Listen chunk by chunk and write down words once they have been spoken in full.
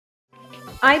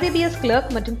IBPS clerk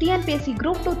மற்றும் TNPSC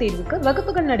Group 2 தேர்வுக்கு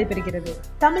வகுப்புகள் நடைபெறுகிறது.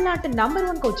 தமிழ்நாட்டின் number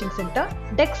 1 coaching centre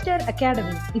Dexter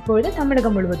academy இப்பொழுது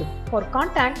தமிழகம் முழுவதும். For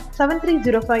contact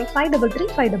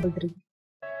 7305533533.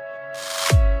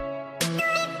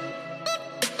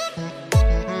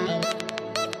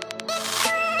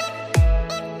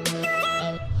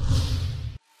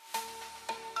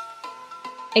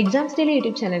 Examsdaily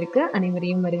YouTube சேனலுக்கு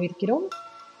அனைவரையும் வரவேற்கிறோம்.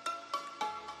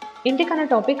 இன்றைக்கான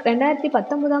டாபிக்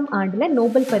 2019ஆம் ஆண்டுல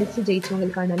நோபல் பரிசு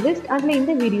ஜெயிச்சவங்களுக்கான லிஸ்ட். அதுல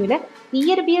இந்த வீடியோல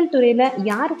இயற்பியல் துறையில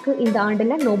யாருக்கு இந்த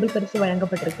ஆண்டுல நோபல் பரிசு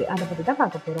வழங்கப்பட்டிருக்கு அதை பத்தி தான்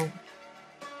பார்க்க போறோம்.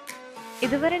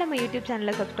 இதுவரை நம்ம யூடியூப்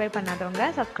சேனலை சப்ஸ்கிரைப் பண்ணாதவங்க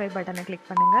சப்ஸ்கிரைப் பட்டனை கிளிக்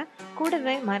பண்ணுங்க.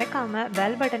 கூடவே மறக்காம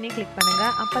பெல் பட்டனையும் கிளிக் பண்ணுங்க.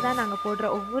 அப்பதான் நாங்க போடுற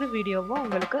ஒவ்வொரு வீடியோவும்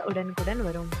உங்களுக்கு உடனுக்குடன்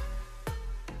வரும்.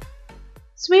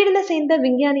 ஸ்வீடனை சேர்ந்த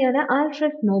விஞ்ஞானியான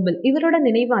ஆல்ஃபிரட் நோபல் இவரோட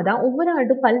நினைவாதான் ஒவ்வொரு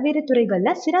ஆண்டும் பல்வேறு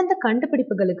துறைகள்ல சிறந்த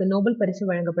கண்டுபிடிப்புகளுக்கு நோபல் பரிசு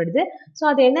வழங்கப்படுது. ஸோ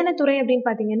அது என்னென்ன துறை அப்படின்னு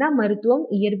பாத்தீங்கன்னா மருத்துவம்,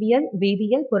 இயற்பியல்,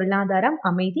 வேதியியல், பொருளாதாரம்,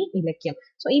 அமைதி, இலக்கியம்.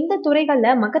 ஸோ இந்த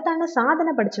துறைகள்ல மகத்தான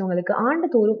சாதனை படிச்சவங்களுக்கு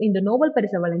ஆண்டுதோறும் இந்த நோபல்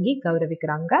பரிசை வழங்கி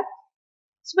கௌரவிக்கிறாங்க.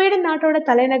 ஸ்வீடன் நாட்டோட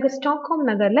தலைநகர் ஸ்டாக்ஹோம்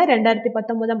நகர்ல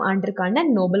 2019ஆம் ஆண்டிற்கான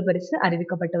நோபல் பரிசு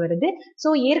அறிவிக்கப்பட்டு வருது. ஸோ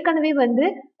ஏற்கனவே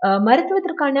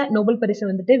மருத்துவத்திற்கான நோபல் பரிசு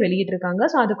வெளியிட்டு இருக்காங்க.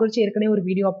 ஸோ அதை குறித்து ஏற்கனவே ஒரு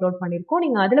வீடியோ அப்லோட் பண்ணியிருக்கோம்.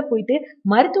 நீங்க அதுல போயிட்டு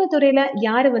மருத்துவத்துறையில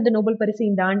யாரு நோபல் பரிசு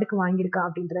இந்த ஆண்டுக்கு வாங்கியிருக்கா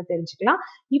அப்படின்றத தெரிஞ்சுக்கலாம்.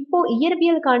 இப்போ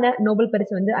இயற்பியலுக்கான நோபல்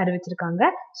பரிசு அறிவிச்சிருக்காங்க.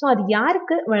 ஸோ அது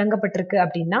யாருக்கு வழங்கப்பட்டிருக்கு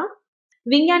அப்படின்னா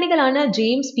விஞ்ஞானிகளான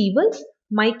ஜேம்ஸ் பீபிள்ஸ்,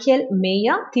 மைக்கேல்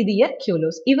மேயா, திதியர்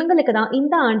கியூலோஸ் இவங்களுக்கு தான்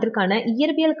இந்த ஆண்டிற்கான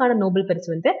இயற்பியலுக்கான நோபல் பரிசு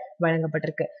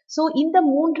வழங்கப்பட்டிருக்கு. சோ இந்த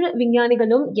 3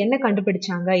 விஞ்ஞானிகளும் என்ன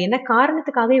கண்டுபிடிச்சாங்க, என்ன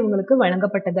காரணத்துக்காக இவங்களுக்கு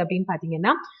வழங்கப்பட்டது அப்படின்னு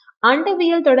பாத்தீங்கன்னா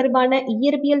அண்டவியல் தொடர்பான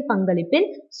இயற்பியல் பங்களிப்பில்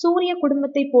சூரிய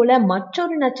குடும்பத்தை போல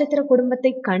மற்றொரு நட்சத்திர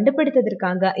குடும்பத்தை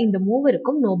கண்டுபிடித்ததற்காக இந்த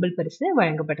மூவருக்கும் நோபல் பரிசு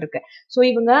வழங்கப்பட்டிருக்கு. சோ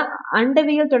இவங்க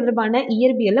அண்டவியல் தொடர்பான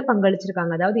இயற்பியல்ல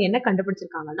பங்களிச்சிருக்காங்க. அதாவது என்ன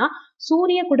கண்டுபிடிச்சிருக்காங்கன்னா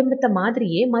சூரிய குடும்பத்தை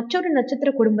மாதிரியே மற்றொரு நட்சத்திர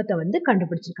குடும்பத்தை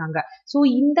கண்டுபிடிச்சிருக்காங்க. சோ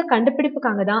இந்த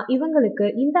கண்டுபிடிப்புக்காக தான் இவங்களுக்கு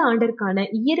இந்த ஆண்டிற்கான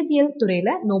இயற்பியல் துறையில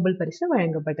நோபல் பரிசு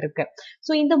வழங்கப்பட்டிருக்கு.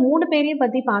 சோ இந்த 3 பேரையும்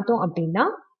பத்தி பார்த்தோம் அப்படின்னா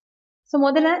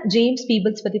முதல்ல ஜேம்ஸ்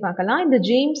பீபிள்ஸ் பத்தி பார்க்கலாம். இந்த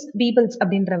ஜேம்ஸ் பீபிள்ஸ்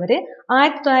அப்படின்றவரு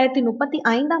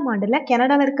 1935ஆம் ஆண்டுல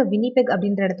கனடால இருக்க வினிபெக்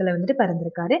அப்படின்ற இடத்துல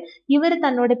பிறந்திருக்காரு. இவர்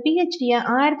தன்னோட PhD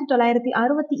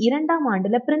 1962ஆம்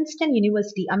ஆண்டுல பிரின்ஸ்டன்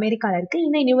யூனிவர்சிட்டி அமெரிக்கால இருக்கு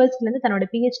இந்த யூனிவர்சிட்டில இருந்து தன்னோட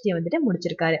PhD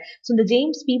முடிச்சிருக்காரு. இந்த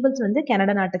ஜேம்ஸ் பீபிள்ஸ்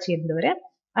கனடா நாட்டை சேர்ந்தவர்.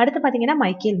 அடுத்து பாத்தீங்கன்னா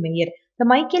மைக்கேல் மேயர். இந்த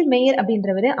மைக்கேல் மேயர்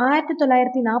அப்படின்றவரு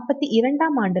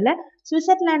 1942ஆம் ஆண்டுல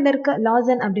சுவிட்சர்லாந்துல இருக்க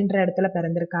லாசன் அப்படின்ற இடத்துல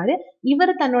பிறந்திருக்காரு.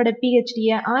 இவர் தன்னோட PhD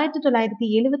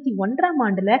 1971ஆம்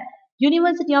ஆண்டுல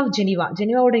யூனிவர்சிட்டி ஆஃப்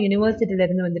ஜெனீவாவோட யூனிவர்சிட்டில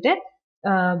இருந்து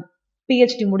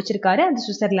PhD முடிச்சிருக்காரு. அது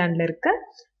சுவிட்சர்லாந்துல இருக்கு.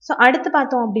 சோ அடுத்து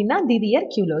பார்த்தோம் அப்படின்னா திதியர்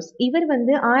கியூலோஸ். இவர்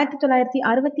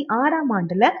 1966ஆம்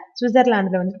ஆண்டுல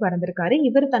சுவிட்சர்லாந்துல பிறந்திருக்காரு.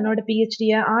 இவர் தன்னோட PhD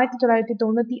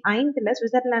 1995ல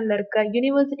சுவிட்சர்லாந்துல இருக்க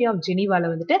யூனிவர்சிட்டி ஆஃப் ஜெனீவால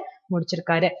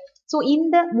முடிச்சிருக்காரு. சோ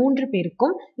இந்த 3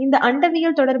 பேருக்கும் இந்த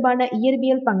அண்டவியல் தொடர்பான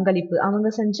இயற்பியல் பங்களிப்பு அவங்க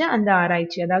செஞ்ச அந்த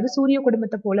ஆராய்ச்சி, அதாவது சூரிய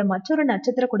குடும்பத்தை போல மற்றொரு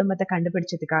நட்சத்திர குடும்பத்தை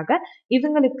கண்டுபிடிச்சதுக்காக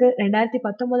இவங்களுக்கு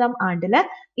 2019ஆம் ஆண்டுல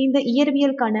இந்த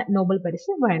இயற்பியலுக்கான நோபல் பரிசு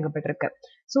வழங்கப்பட்டிருக்கு.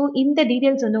 சோ இந்த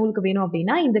டீடைல்ஸ் உங்களுக்கு வேணும்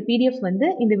அப்படின்னா இந்த PDF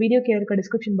இந்த வீடியோக்கு இருக்க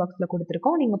டிஸ்கிரிப்ஷன் பாக்ஸ்ல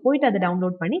கொடுத்திருக்கோம். நீங்க போயிட்டு அதை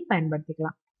டவுன்லோட் பண்ணி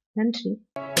பயன்படுத்திக்கலாம். நன்றி.